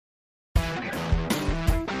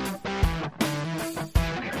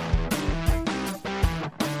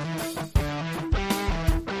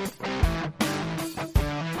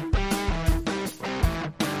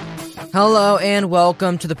Hello and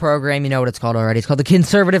welcome to the program. You know what it's called already. It's called the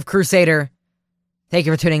Conservative Crusader. Thank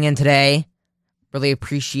you for tuning in today. Really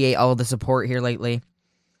appreciate all of the support here lately.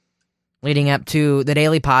 Leading up to the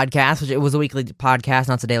daily podcast, which it was a weekly podcast,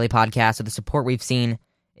 not a daily podcast. So the support we've seen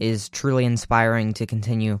is truly inspiring to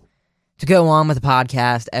continue to go on with the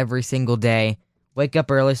podcast every single day. Wake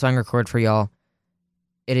up early so I can record for y'all.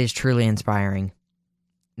 It is truly inspiring.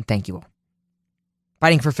 And thank you all.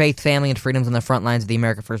 Fighting for faith, family, and freedoms on the front lines of the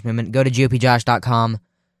America First Movement. Go to gopjosh.com.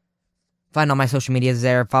 Find all my social medias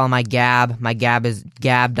there. Follow my Gab. My Gab is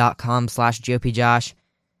gab.com/gopjosh.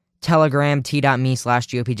 Telegram,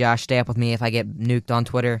 t.me/gopjosh. Stay up with me if I get nuked on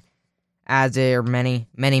Twitter. As are many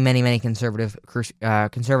conservative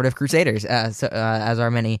crusaders. As are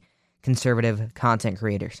many conservative content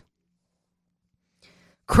creators.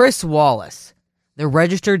 Chris Wallace, the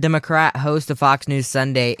registered Democrat host of Fox News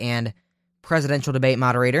Sunday and presidential debate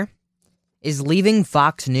moderator, is leaving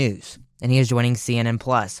Fox News, and he is joining CNN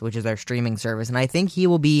Plus, which is our streaming service, and I think he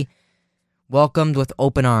will be welcomed with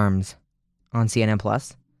open arms on CNN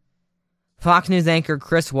Plus. Fox News anchor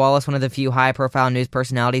Chris Wallace, one of the few high-profile news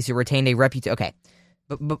personalities who retained a reputation.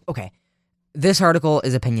 Okay. This article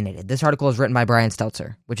is opinionated. This article is written by Brian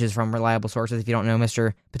Stelter, which is from reliable sources. If you don't know,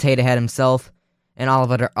 Mr. Potato Head himself, and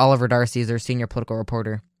Oliver Darcy is their senior political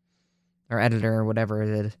reporter, or editor, or whatever it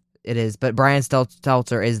is. But Brian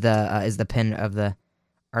Stelter is the pen of the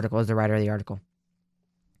article, is the writer of the article.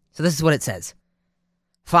 So this is what it says.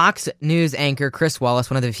 Fox News anchor Chris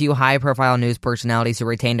Wallace, one of the few high-profile news personalities who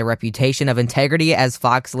retained a reputation of integrity as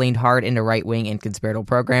Fox leaned hard into right-wing and conspiratorial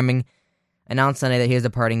programming, announced Sunday that he is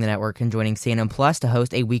departing the network and joining CNN Plus to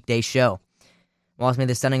host a weekday show. Wallace made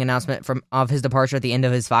the stunning announcement of his departure at the end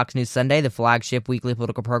of his Fox News Sunday, the flagship weekly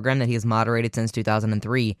political program that he has moderated since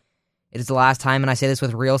 2003. It is the last time, and I say this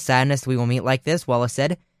with real sadness, we will meet like this, Wallace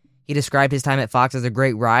said. He described his time at Fox as a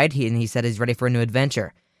great ride, and he said he's ready for a new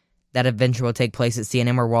adventure. That adventure will take place at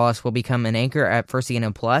CNN, where Wallace will become an anchor for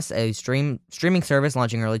CNN Plus, a streaming service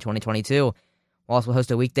launching early 2022. Wallace will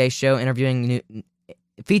host a weekday show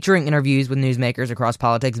featuring interviews with newsmakers across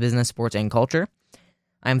politics, business, sports, and culture.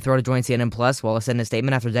 I am thrilled to join CNN Plus, Wallace said in a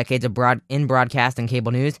statement. After decades of broadcast and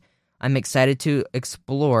cable news, I'm excited to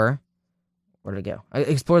explore... Where did it go?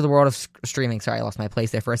 Explore the world of streaming. Sorry, I lost my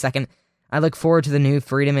place there for a second. I look forward to the new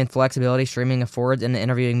freedom and flexibility streaming affords and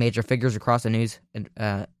interviewing major figures across the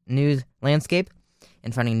news landscape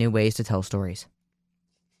and finding new ways to tell stories.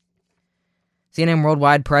 CNN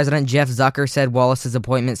Worldwide President Jeff Zucker said Wallace's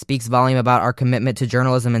appointment speaks volume about our commitment to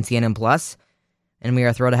journalism and CNN Plus, and we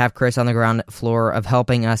are thrilled to have Chris on the ground floor of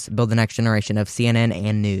helping us build the next generation of CNN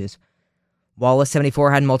and news. Wallace,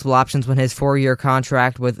 74, had multiple options when his four-year Fox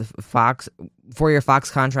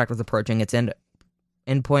contract was approaching its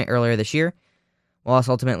endpoint earlier this year. Wallace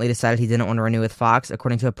ultimately decided he didn't want to renew with Fox,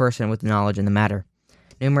 according to a person with knowledge in the matter.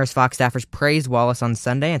 Numerous Fox staffers praised Wallace on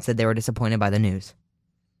Sunday and said they were disappointed by the news.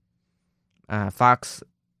 Fox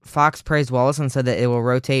praised Wallace and said that it will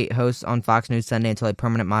rotate hosts on Fox News Sunday until a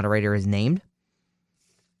permanent moderator is named.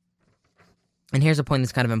 And here's a point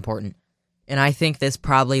that's kind of important. And I think this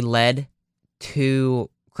probably led to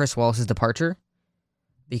Chris Wallace's departure,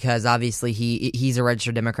 because obviously he's a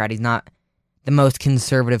registered Democrat. He's not the most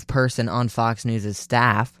conservative person on Fox News'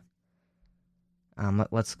 staff.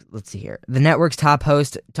 Let's see here. The network's top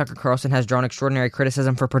host, Tucker Carlson, has drawn extraordinary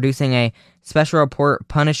criticism for producing a special report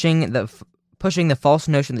pushing the false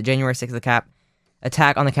notion that January 6th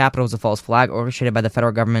attack on the Capitol was a false flag orchestrated by the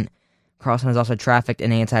federal government. Carlson has also trafficked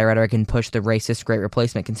in anti-rhetoric and pushed the racist Great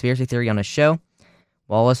Replacement conspiracy theory on his show.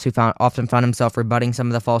 Wallace, who often found himself rebutting some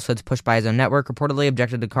of the falsehoods pushed by his own network, reportedly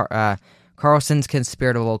objected to Carlson's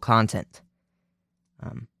conspiratorial content.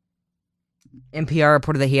 NPR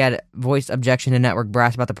reported that he had voiced objection to network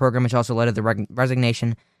brass about the program, which also led to the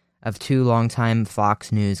resignation of two longtime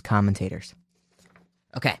Fox News commentators.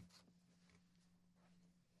 Okay.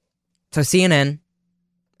 So CNN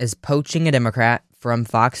is poaching a Democrat from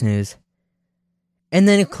Fox News, and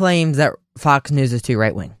then claims that Fox News is too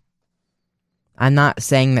right-wing. I'm not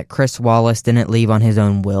saying that Chris Wallace didn't leave on his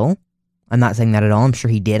own will. I'm not saying that at all. I'm sure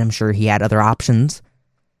he did. I'm sure he had other options.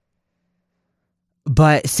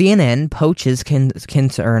 But CNN poaches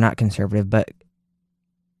or not conservative, but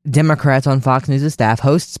Democrats on Fox News' staff,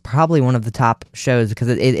 hosts probably one of the top shows because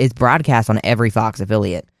it's broadcast on every Fox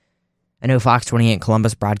affiliate. I know Fox 28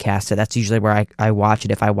 Columbus broadcasts it. That's usually where I watch it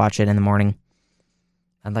if I watch it in the morning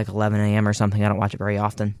at like 11 a.m. or something. I don't watch it very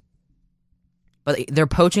often. But they're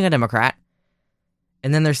poaching a Democrat.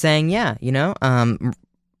 And then they're saying,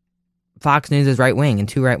 Fox News is right-wing and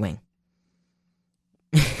too right-wing.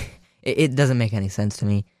 It doesn't make any sense to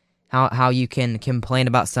me How you can complain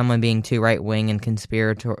about someone being too right-wing and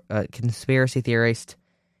conspiracy theorist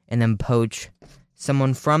and then poach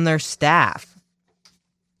someone from their staff.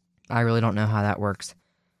 I really don't know how that works.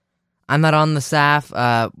 I'm not on the staff.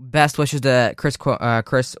 Best wishes to Chris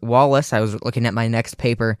Wallace. I was looking at my next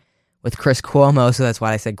paper with Chris Cuomo, so that's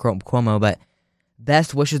why I said Cuomo, but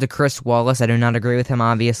best wishes to Chris Wallace. I do not agree with him,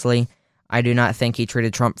 obviously. I do not think he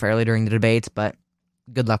treated Trump fairly during the debates, but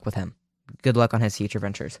good luck with him. Good luck on his future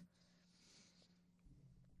ventures.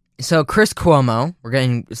 So Chris Cuomo,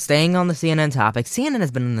 staying on the CNN topic. CNN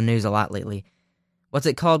has been in the news a lot lately. What's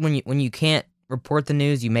it called when you can't report the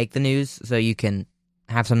news, you make the news so you can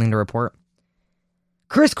have something to report?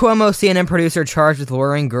 Chris Cuomo, CNN producer charged with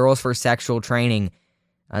luring girls for sexual training.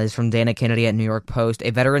 This is from Dana Kennedy at New York Post.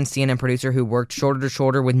 A veteran CNN producer who worked shoulder to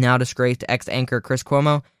shoulder with now disgraced ex-anchor Chris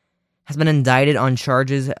Cuomo has been indicted on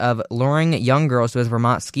charges of luring young girls to his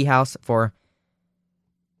Vermont ski house for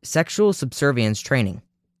sexual subservience training.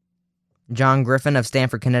 John Griffin of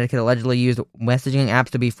Stamford, Connecticut, allegedly used messaging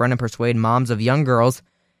apps to befriend and persuade moms of young girls,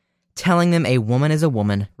 telling them a woman is a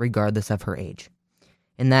woman regardless of her age,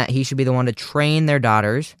 and that he should be the one to train their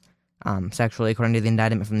daughters sexually, according to the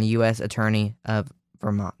indictment from the U.S. Attorney of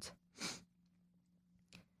Vermont.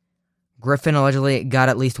 Griffin allegedly got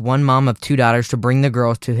at least one mom of two daughters to bring the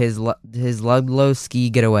girls to his Ludlow ski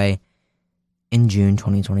getaway in June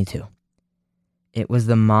 2022. It was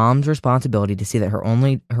the mom's responsibility to see that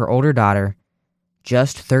her older daughter,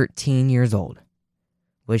 just 13 years old,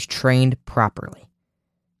 was trained properly,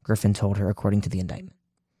 Griffin told her, according to the indictment.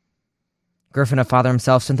 Griffin, a father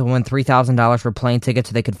himself, sent the woman $3,000 for plane tickets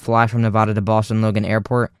so they could fly from Nevada to Boston Logan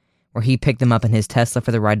Airport, where he picked them up in his Tesla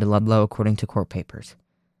for the ride to Ludlow, according to court papers.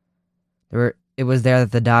 It was there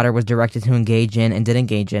that the daughter was directed to engage in and did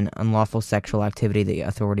engage in unlawful sexual activity, the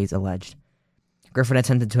authorities alleged. Griffin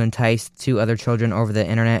attempted to entice two other children over the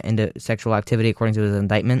internet into sexual activity, according to his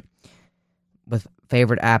indictment, with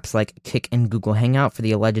favorite apps like Kik and Google Hangout for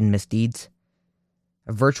the alleged misdeeds.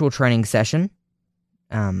 A virtual training session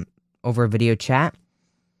over a video chat,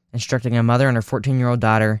 instructing a mother and her 14-year-old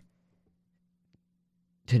daughter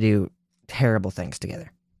to do terrible things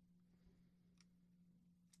together.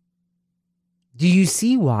 Do you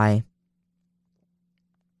see why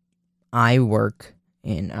I work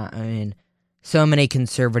in so many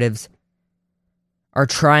conservatives are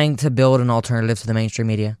trying to build an alternative to the mainstream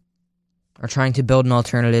media? Are trying to build an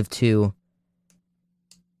alternative to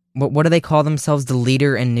what do they call themselves? The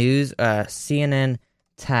leader in news? CNN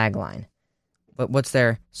tagline. What's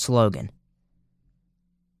their slogan?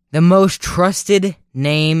 The most trusted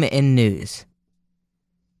name in news.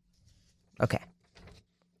 Okay.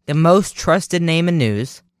 The most trusted name in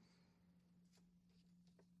news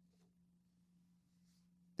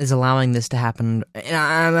is allowing this to happen, and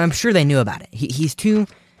I'm sure they knew about it. He's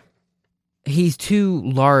too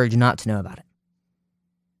large not to know about it.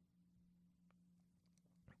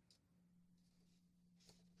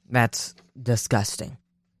 That's disgusting.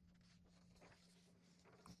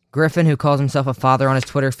 Griffin, who calls himself a father on his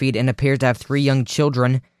Twitter feed and appears to have 3 young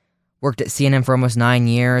children, worked at CNN for almost 9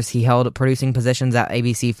 years. He held producing positions at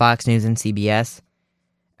ABC, Fox News, and CBS.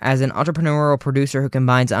 As an entrepreneurial producer who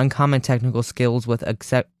combines uncommon technical skills with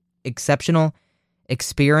exceptional,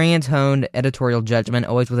 experience-honed editorial judgment,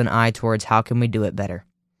 always with an eye towards how can we do it better.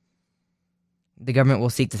 The government will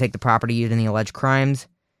seek to take the property used in the alleged crimes,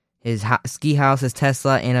 his ski house, his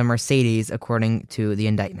Tesla, and a Mercedes, according to the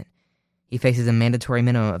indictment. He faces a mandatory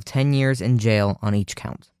minimum of 10 years in jail on each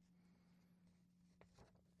count.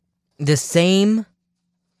 The same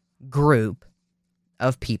group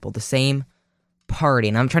of people, the same party,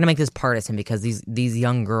 and I'm trying to make this partisan because these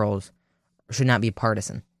young girls should not be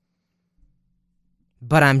partisan.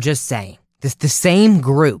 But I'm just saying, the same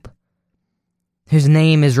group whose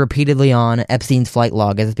name is repeatedly on Epstein's flight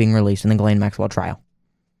log as it's being released in the Ghislaine Maxwell trial.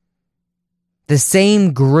 The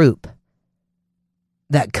same group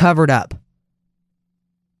that covered up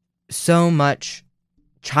so much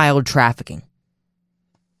child trafficking.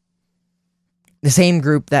 The same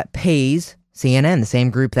group that pays CNN, the same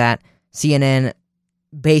group that CNN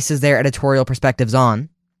bases their editorial perspectives on,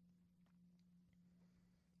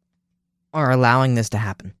 are allowing this to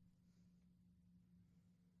happen.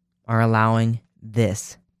 Are allowing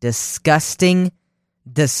this disgusting,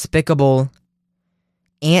 despicable,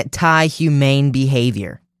 anti-humane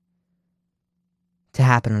behavior to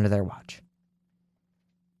happen under their watch.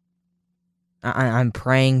 I'm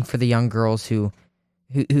praying for the young girls whose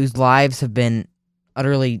lives have been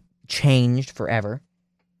utterly changed forever.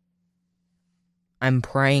 I'm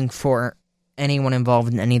praying for anyone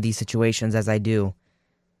involved in any of these situations, as I do,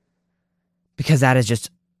 because that is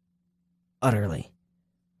just utterly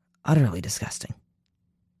Utterly disgusting.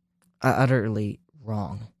 Utterly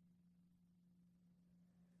wrong.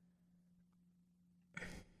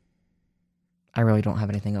 I really don't have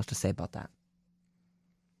anything else to say about that.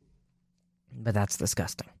 But that's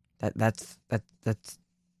disgusting. That's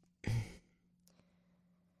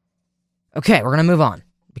Okay, we're going to move on,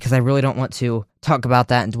 because I really don't want to talk about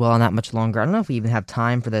that and dwell on that much longer. I don't know if we even have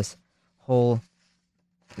time for this whole...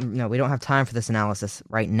 No, we don't have time for this analysis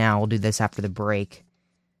right now. We'll do this after the break.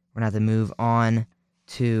 We're going to have to move on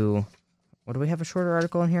to... What, do we have a shorter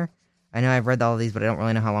article in here? I know I've read all of these, but I don't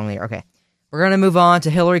really know how long they are. Okay, we're going to move on to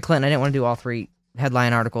Hillary Clinton. I didn't want to do all three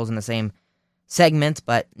headline articles in the same segment,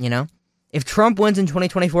 but, if Trump wins in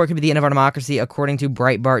 2024, it could be the end of our democracy, according to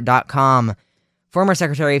Breitbart.com. Former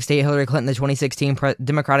Secretary of State Hillary Clinton, the 2016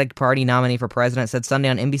 Democratic Party nominee for president, said Sunday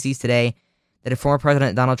on NBC's Today that if former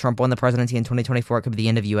President Donald Trump won the presidency in 2024, it could be the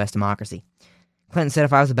end of U.S. democracy. Clinton said,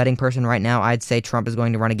 if I was a betting person right now, I'd say Trump is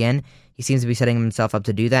going to run again. He seems to be setting himself up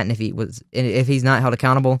to do that, and if he's not held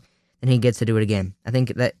accountable, then he gets to do it again. I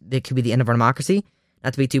think that it could be the end of our democracy.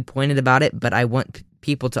 Not to be too pointed about it, but I want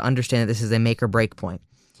people to understand that this is a make or break point.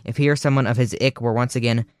 If he or someone of his ilk were once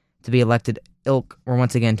again to be elected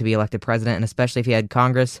president, and especially if he had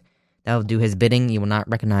Congress that will do his bidding, you will not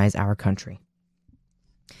recognize our country.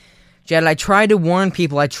 Jed, I tried to warn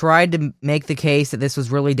people. I tried to make the case that this was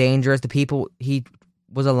really dangerous. The people he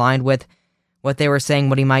was aligned with, what they were saying,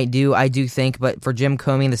 what he might do, I do think. But for Jim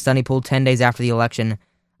Comey and the stunt he pulled 10 days after the election,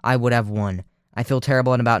 I would have won. I feel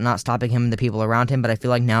terrible about not stopping him and the people around him, but I feel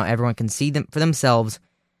like now everyone can see for themselves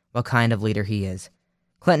what kind of leader he is.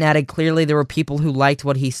 Clinton added, clearly there were people who liked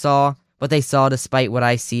what they saw despite what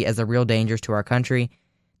I see as the real dangers to our country.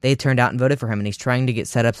 They turned out and voted for him, and he's trying to get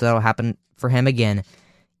set up so that'll happen for him again,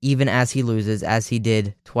 even as he loses, as he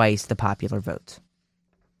did twice the popular vote.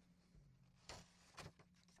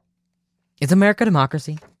 Is America a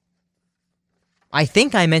democracy? I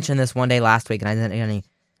think I mentioned this one day last week, and I didn't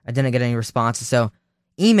get any responses, so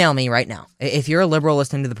email me right now. If you're a liberal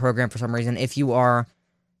listening to the program for some reason, if you are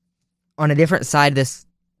on a different side of this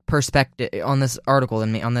perspective, on this article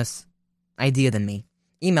than me, on this idea than me,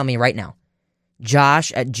 email me right now.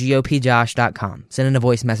 Josh@gopjosh.com. Send in a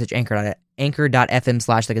voice message,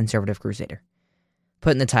 anchor.fm/The Conservative Crusader.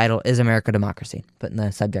 Put in the title, Is America a Democracy? Put in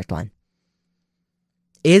the subject line.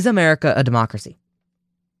 Is America a democracy?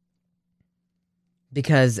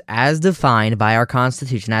 Because as defined by our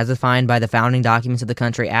Constitution, as defined by the founding documents of the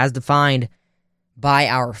country, as defined by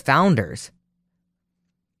our founders,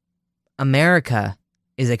 America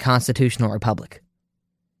is a constitutional republic.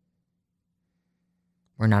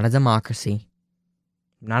 We're not a democracy.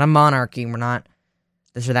 We're not a monarchy. We're not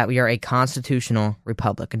this or that. We are a constitutional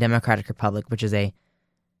republic, a democratic republic, which is a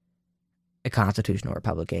constitutional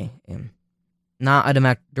republic, not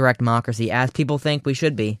a direct democracy, as people think we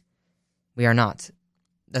should be. We are not.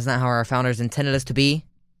 That's not how our founders intended us to be,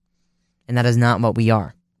 and that is not what we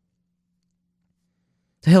are.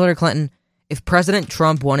 So Hillary Clinton, if President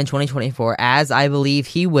Trump won in 2024, as I believe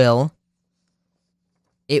he will,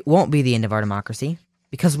 it won't be the end of our democracy,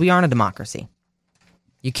 because we aren't a democracy.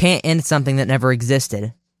 You can't end something that never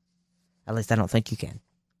existed. At least I don't think you can.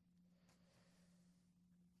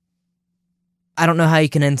 I don't know how you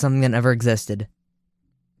can end something that never existed.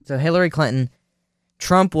 So Hillary Clinton,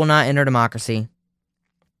 Trump will not enter democracy.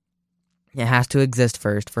 It has to exist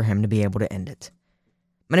first for him to be able to end it.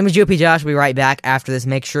 My name is GOP Josh. We'll be right back after this.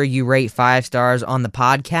 Make sure you rate 5 stars on the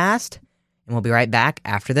podcast, and we'll be right back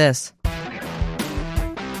after this.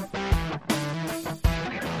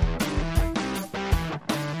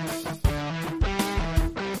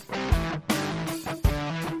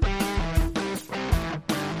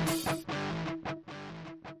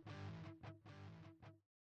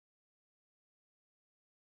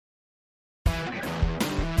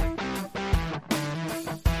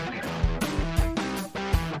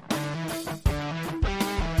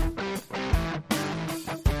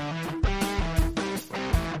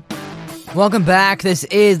 Welcome back. This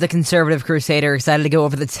is the Conservative Crusader. Excited to go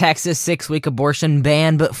over the Texas 6-week abortion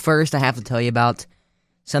ban, but first I have to tell you about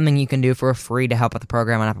something you can do for free to help out the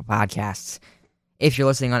program on Apple Podcasts. If you're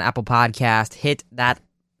listening on Apple Podcasts, hit that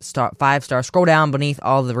 5-star, scroll down beneath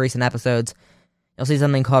all the recent episodes. You'll see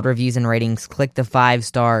something called Reviews and Ratings. Click the 5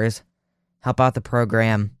 stars. Help out the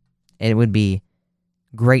program. It would be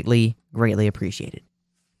greatly, greatly appreciated.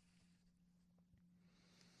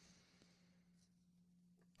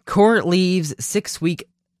 Court leaves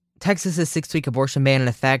Texas's 6-week abortion ban in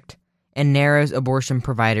effect and narrows abortion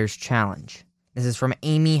providers' challenge. This is from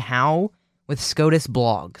Amy Howe with SCOTUS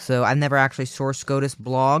blog. So I've never actually sourced SCOTUS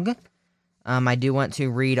blog. I do want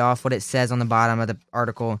to read off what it says on the bottom of the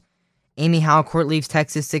article. Amy Howe Court leaves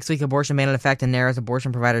Texas 6-week abortion ban in effect and narrows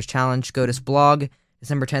abortion providers' challenge. SCOTUS blog,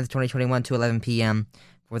 December 10th, 2021 to 11 p.m.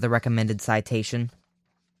 for the recommended citation.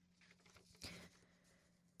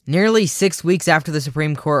 Nearly 6 weeks after the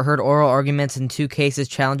Supreme Court heard oral arguments in 2 cases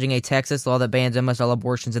challenging a Texas law that bans almost all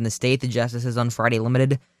abortions in the state, the justices on Friday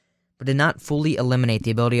limited but did not fully eliminate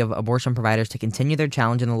the ability of abortion providers to continue their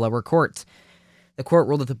challenge in the lower courts. The court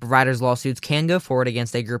ruled that the providers' lawsuits can go forward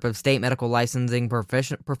against a group of state medical licensing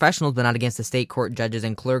professionals, but not against the state court judges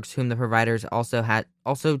and clerks whom the providers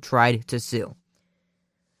also tried to sue.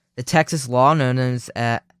 The Texas law, known as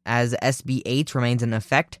SB 8, remains in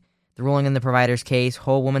effect. The ruling in the provider's case,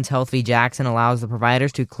 Whole Woman's Health v. Jackson, allows the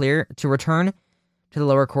providers to return to the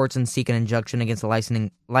lower courts and seek an injunction against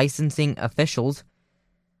the licensing officials,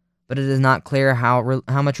 but it is not clear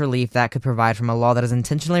how much relief that could provide from a law that has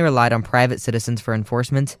intentionally relied on private citizens for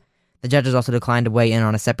enforcement. The judges also declined to weigh in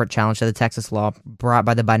on a separate challenge to the Texas law brought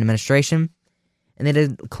by the Biden administration, and they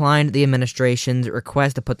declined the administration's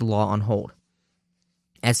request to put the law on hold.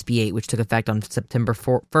 SB 8, which took effect on September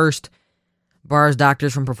 1st, bars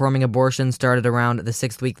doctors from performing abortions started around the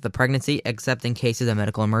 6th week of the pregnancy, except in cases of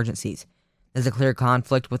medical emergencies. There's a clear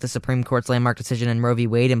conflict with the Supreme Court's landmark decision in Roe v.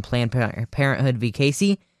 Wade and Planned Parenthood v.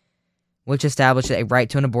 Casey, which established a right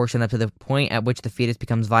to an abortion up to the point at which the fetus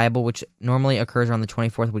becomes viable, which normally occurs around the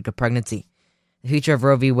 24th week of pregnancy. The future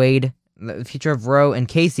of Roe and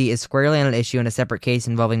Casey is squarely on an issue in a separate case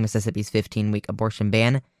involving Mississippi's 15-week abortion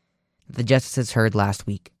ban that the justices heard last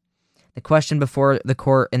week. The question before the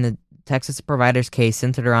court in the Texas provider's case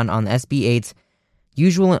centered around on SB 8's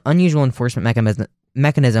unusual enforcement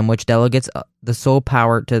mechanism, which delegates the sole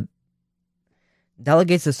power to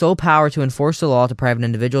enforce the law to private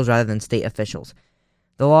individuals rather than state officials.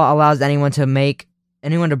 The law allows anyone to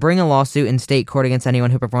bring a lawsuit in state court against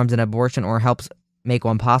anyone who performs an abortion or helps make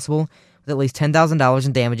one possible, with at least $10,000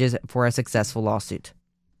 in damages for a successful lawsuit.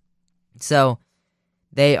 So,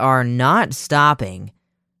 they are not stopping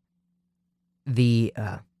the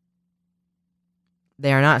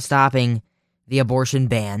abortion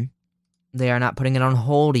ban. They are not putting it on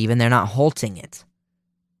hold even. They're not halting it.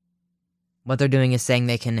 What they're doing is saying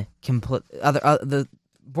they can the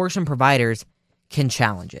abortion providers can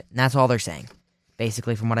challenge it. And that's all they're saying.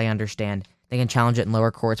 Basically, from what I understand, they can challenge it in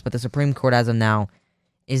lower courts, but the Supreme Court as of now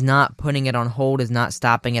is not putting it on hold, is not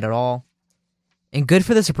stopping it at all. And good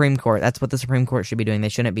for the Supreme Court. That's what the Supreme Court should be doing. They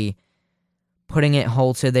shouldn't be putting it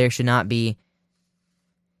halted. There should not be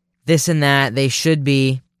this and that. They should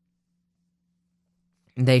be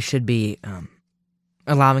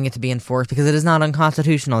allowing it to be enforced because it is not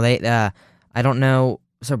unconstitutional. I don't know,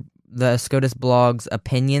 so the SCOTUS blog's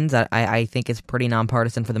opinions, I think it's pretty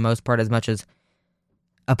nonpartisan for the most part, as much as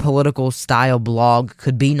a political style blog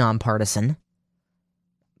could be nonpartisan.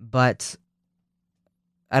 But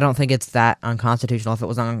I don't think it's that unconstitutional. If it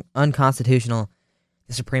was unconstitutional,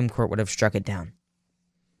 the Supreme Court would have struck it down.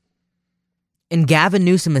 And Gavin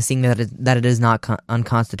Newsom is seeing that it is not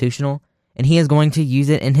unconstitutional, and he is going to use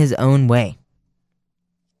it in his own way.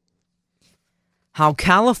 How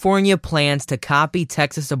California plans to copy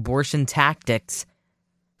Texas abortion tactics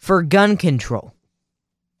for gun control.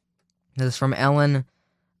 This is from Ellen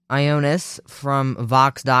Ionis from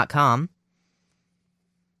Vox.com.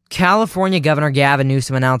 California Governor Gavin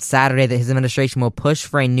Newsom announced Saturday that his administration will push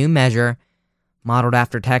for a new measure modeled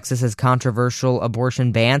after Texas's controversial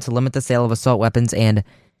abortion ban to limit the sale of assault weapons and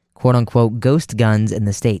quote-unquote ghost guns in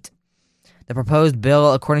the state. The proposed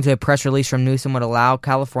bill, according to a press release from Newsom, would allow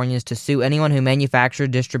Californians to sue anyone who manufactures,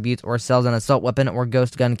 distributes, or sells an assault weapon or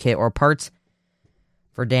ghost gun kit or parts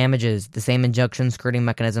for damages, the same injunction skirting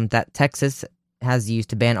mechanism that Texas has used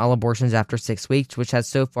to ban all abortions after 6 weeks, which has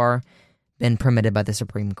so far been permitted by the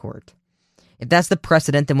Supreme Court. If that's the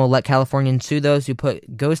precedent, then we'll let Californians sue those who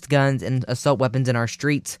put ghost guns and assault weapons in our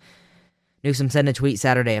streets. Newsom said in a tweet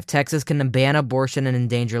Saturday, if Texas can ban abortion and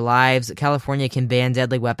endanger lives, California can ban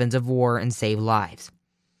deadly weapons of war and save lives.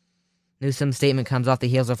 Newsom's statement comes off the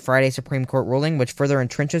heels of Friday's Supreme Court ruling, which further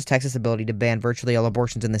entrenches Texas' ability to ban virtually all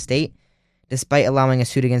abortions in the state, despite allowing a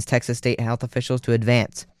suit against Texas state health officials to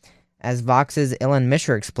advance. As Vox's Ilan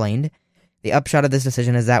Mishra explained, the upshot of this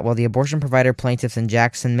decision is that while the abortion provider plaintiffs in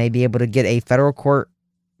Jackson may be able to get a federal court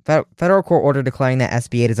order declaring that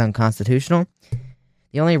SB 8 is unconstitutional,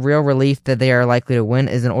 the only real relief that they are likely to win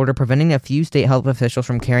is an order preventing a few state health officials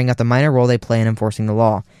from carrying out the minor role they play in enforcing the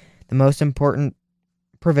law. The most important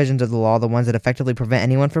provisions of the law, the ones that effectively prevent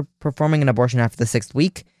anyone from performing an abortion after the 6th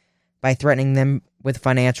week, by threatening them with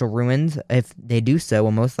financial ruins if they do so,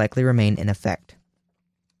 will most likely remain in effect.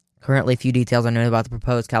 Currently, few details are known about the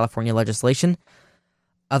proposed California legislation,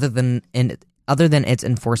 other than other than its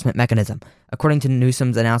enforcement mechanism. According to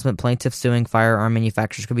Newsom's announcement, plaintiffs suing firearm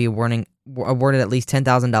manufacturers could be awarded at least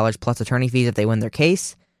 $10,000 plus attorney fees if they win their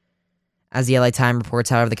case. As the LA Times reports,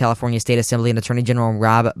 however, the California State Assembly and Attorney General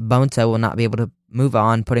Rob Bonta will not be able to move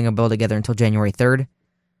on putting a bill together until January 3rd. And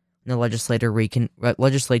the legislature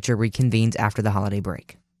reconvenes after the holiday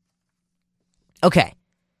break. Okay.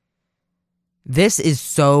 This is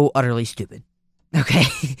so utterly stupid. Okay?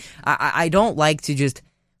 I don't like to just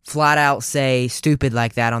flat out say stupid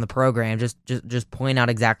like that on the program. Just point out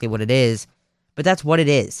exactly what it is. But that's what it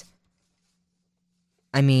is.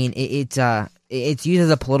 I mean, it's used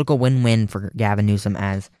as a political win-win for Gavin Newsom,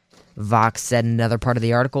 as Vox said in another part of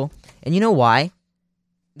the article. And you know why?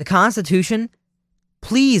 The Constitution,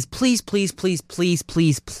 please,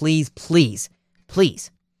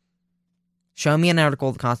 show me an article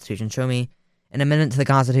of the Constitution. Show me an amendment to the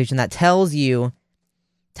Constitution that tells the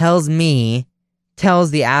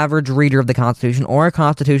average reader of the Constitution or a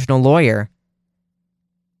constitutional lawyer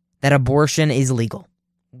that abortion is legal.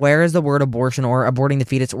 Where is the word abortion or aborting the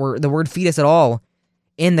fetus or the word fetus at all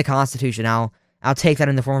in the Constitution? I'll take that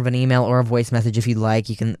in the form of an email or a voice message if you'd like.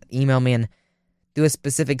 You can email me and do a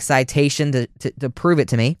specific citation to prove it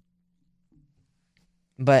to me.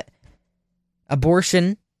 But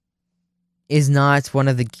abortion is not one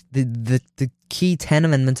of the key 10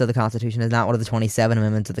 amendments of the Constitution. Is not one of the 27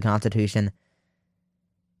 amendments of the Constitution.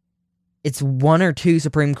 It's one or two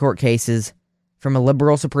Supreme Court cases from a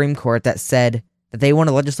liberal Supreme Court that said that they want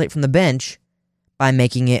to legislate from the bench by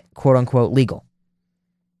making it quote-unquote legal.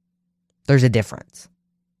 There's a difference.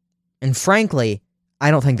 And frankly,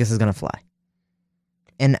 I don't think this is going to fly.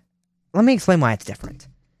 And let me explain why it's different.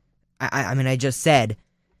 I mean, I just said,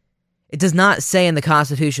 it does not say in the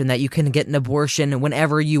Constitution that you can get an abortion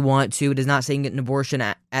whenever you want to. It does not say you can get an abortion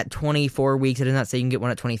at 24 weeks. It does not say you can get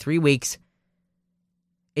one at 23 weeks.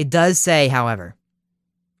 It does say, however,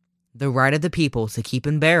 the right of the people to keep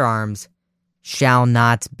and bear arms shall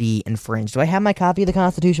not be infringed. Do I have my copy of the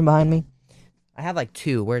Constitution behind me? I have like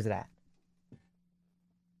two. Where's it at?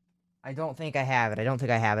 I don't think I have it. I don't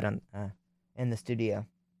think I have it on in the studio.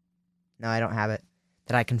 No, I don't have it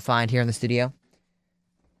that I can find here in the studio.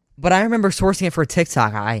 But I remember sourcing it for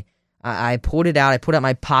TikTok. I pulled it out. I put out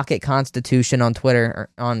my pocket Constitution on Twitter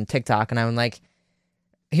or on TikTok, and I was like,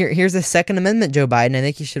 here's the Second Amendment, Joe Biden. I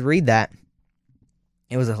think you should read that.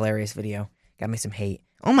 It was a hilarious video. Got me some hate.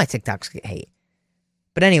 All my TikToks get hate.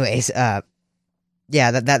 But anyways, yeah,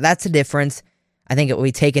 that's the difference. I think it will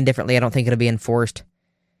be taken differently. I don't think it'll be enforced.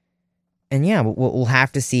 And yeah, we'll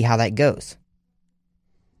have to see how that goes.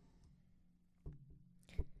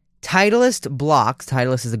 Titleist blocks,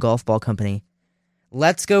 Titleist is a golf ball company,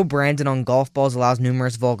 Let's Go Brandon on golf balls allows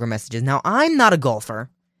numerous vulgar messages. Now, I'm not a golfer.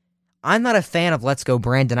 I'm not a fan of Let's Go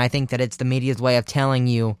Brandon. I think that it's the media's way of telling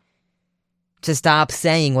you to stop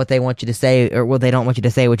saying what they want you to say, or what they don't want you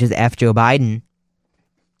to say, which is F Joe Biden.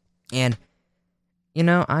 And, you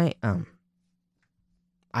know, I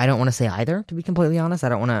don't want to say either, to be completely honest. I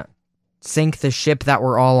don't want to sink the ship that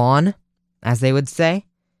we're all on, as they would say.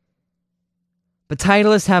 But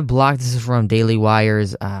Titleists have blocked, this is from Daily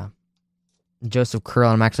Wire's Joseph Curl,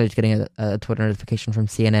 and I'm actually just getting a Twitter notification from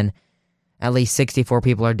CNN. At least 64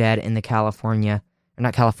 people are dead in the Kentucky.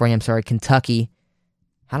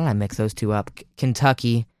 How did I mix those two up?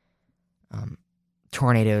 Kentucky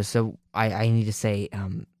tornadoes. So I need to say,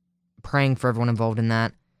 praying for everyone involved in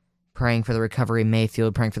that, praying for the recovery of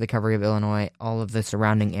Mayfield, praying for the recovery of Illinois, all of the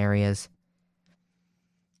surrounding areas.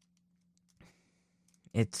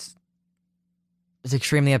 It's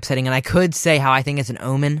extremely upsetting, and I could say how I think it's an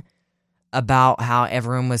omen about how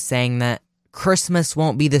everyone was saying that Christmas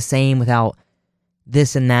won't be the same without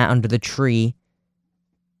this and that under the tree.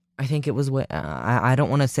 I think it was I don't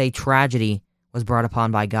want to say tragedy was brought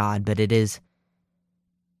upon by God, but it is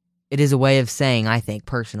a way of saying, I think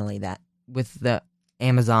personally, that with the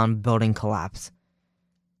Amazon building collapse,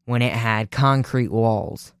 when it had concrete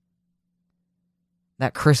walls,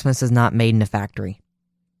 that Christmas is not made in a factory.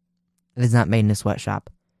 It is not made in a sweatshop.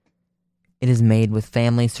 It is made with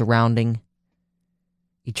families surrounding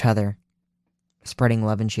each other, spreading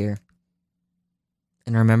love and cheer,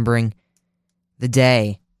 and remembering the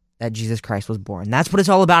day that Jesus Christ was born. That's what it's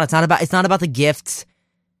all about. It's not about the gifts.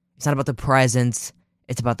 It's not about the presents.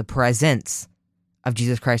 It's about the presence of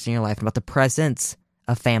Jesus Christ in your life, about the presence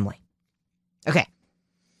of family. Okay.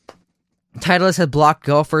 Titleist has blocked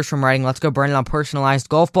golfers from writing Let's Go Brandon on personalized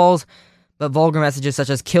golf balls, but vulgar messages such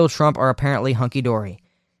as Kill Trump are apparently hunky-dory.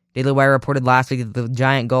 Daily Wire reported last week that the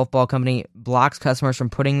giant golf ball company blocks customers from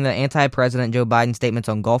putting the anti-President Joe Biden statements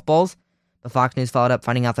on golf balls. But Fox News followed up,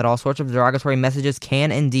 finding out that all sorts of derogatory messages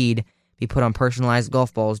can indeed be put on personalized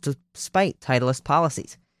golf balls despite Titleist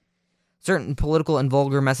policies. Certain political and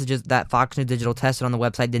vulgar messages that Fox News Digital tested on the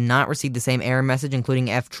website did not receive the same error message,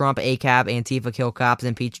 including F Trump, ACAB, Antifa, kill cops,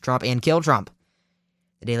 impeach Trump, and kill Trump.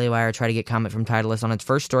 The Daily Wire tried to get comment from Titleist on its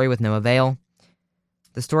first story with no avail.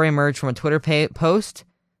 The story emerged from a Twitter post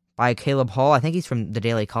by Caleb Hall. I think he's from the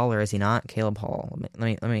Daily Caller, is he not? Caleb Hall.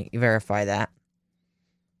 Let me verify that.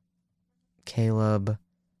 Caleb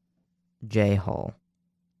J. Hall.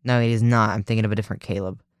 No, he is not. I'm thinking of a different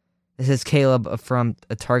Caleb. This is Caleb from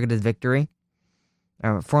a Targeted Victory.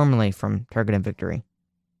 Formerly from Targeted Victory.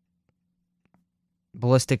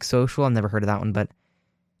 Ballistic Social. I've never heard of that one, but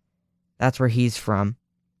that's where he's from.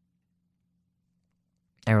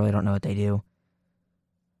 I really don't know what they do.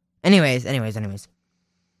 Anyways.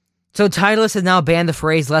 So Titleist has now banned the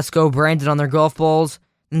phrase "Let's Go Brandon" on their golf balls.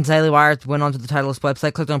 Then Daily Wire went onto the Titleist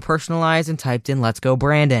website, clicked on personalize, and typed in "Let's Go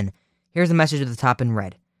Brandon." Here's the message at the top in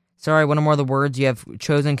red. Sorry, one or more of the words you have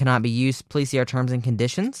chosen cannot be used. Please see our terms and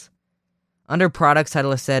conditions. Under products,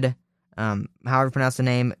 Titleist said, however you pronounce the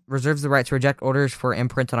name, reserves the right to reject orders for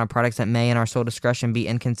imprint on our products that may, in our sole discretion, be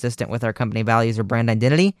inconsistent with our company values or brand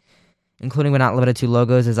identity, including but not limited to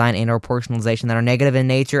logos, design, and/or personalization that are negative in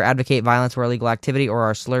nature, advocate violence or illegal activity, or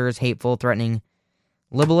are slurs, hateful, threatening,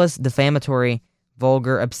 libelous, defamatory,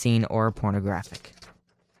 vulgar, obscene, or pornographic.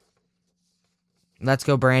 "Let's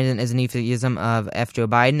Go Brandon" is an euphemism of F. Joe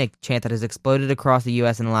Biden, a chant that has exploded across the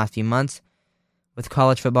U.S. in the last few months, with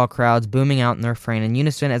college football crowds booming out in their refrain in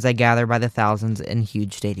unison as they gather by the thousands in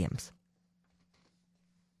huge stadiums.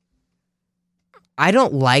 I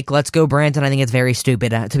don't like "Let's Go Brandon." I think it's very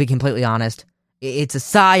stupid, to be completely honest. It's a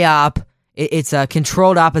psyop. It's a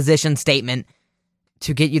controlled opposition statement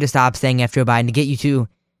to get you to stop saying F. Joe Biden, to get you to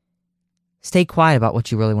stay quiet about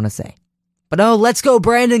what you really want to say. But let's go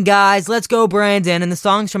Brandon, guys. Let's go Brandon. And the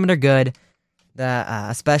songs from it are good.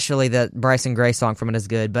 Especially the Bryson Gray song from it is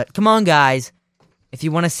good. But come on, guys. If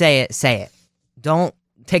you want to say it, say it. Don't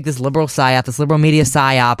take this liberal psyop, this liberal media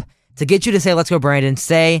psyop, to get you to say "Let's go Brandon."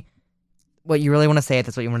 Say what you really want to say if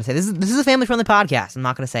that's what you want to say. This is a family-friendly podcast. I'm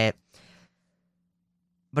not going to say it.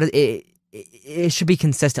 But it should be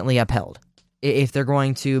consistently upheld. If they're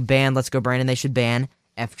going to ban "Let's Go Brandon," they should ban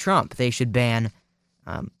F. Trump. They should ban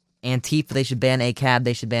Antifa. They should ban ACAB.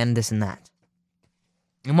 They should ban this and that.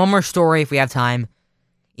 And one more story, if we have time.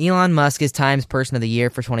 Elon Musk is Time's Person of the Year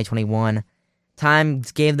for 2021. Time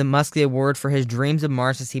gave Musk the award for his dreams of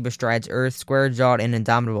Mars as he bestrides Earth, square-jawed and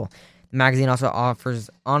indomitable. The magazine also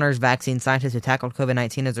honors vaccine scientists who tackled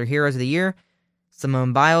COVID-19 as their heroes of the year.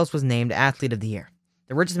 Simone Biles was named Athlete of the Year.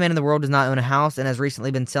 The richest man in the world does not own a house and has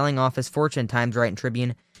recently been selling off his fortune, Times write in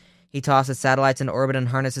Tribune. He tosses satellites into orbit and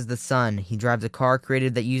harnesses the sun. He drives a car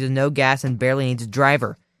created that uses no gas and barely needs a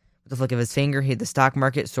driver. With the flick of his finger, the stock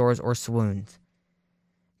market soars or swoons.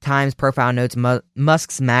 Times profile notes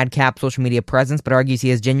Musk's madcap social media presence, but argues he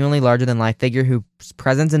is a genuinely larger-than-life figure whose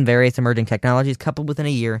presence in various emerging technologies, coupled within a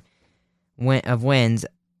year of wins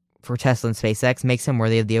for Tesla and SpaceX, makes him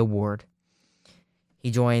worthy of the award. He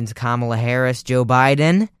joins Kamala Harris, Joe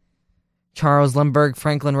Biden, Charles Lindbergh,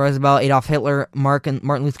 Franklin Roosevelt, Adolf Hitler, Martin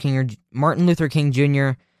Luther King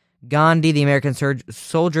Jr., Gandhi, the American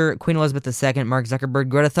soldier, Queen Elizabeth II, Mark Zuckerberg,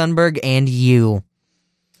 Greta Thunberg, and you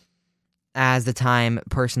as the Time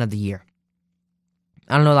Person of the Year.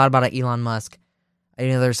 I don't know a lot about Elon Musk. I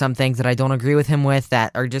know there's some things that I don't agree with him with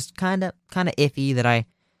that are just kind of iffy that I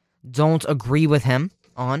don't agree with him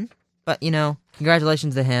on. But,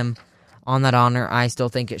 congratulations to him on that honor. I still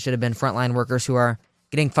think it should have been frontline workers who are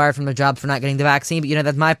getting fired from their jobs for not getting the vaccine. But,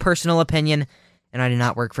 that's my personal opinion, and I do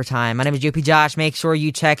not work for Time. My name is GOP Josh. Make sure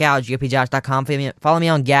you check out GOPJosh.com. Follow me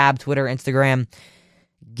on Gab, Twitter, Instagram,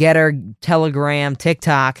 Getter, Telegram,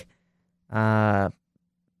 TikTok. What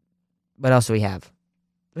else do we have?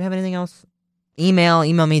 Do we have anything else? Email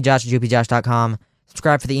me, josh@gopjosh.com.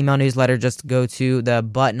 Subscribe for the email newsletter. Just go to the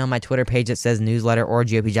button on my Twitter page that says newsletter or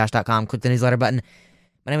gopjosh.com. Click the newsletter button.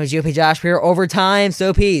 My name is GOP Josh. We're here overtime,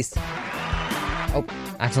 so peace. Oh,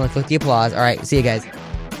 accidentally clicked the applause. All right, see you guys.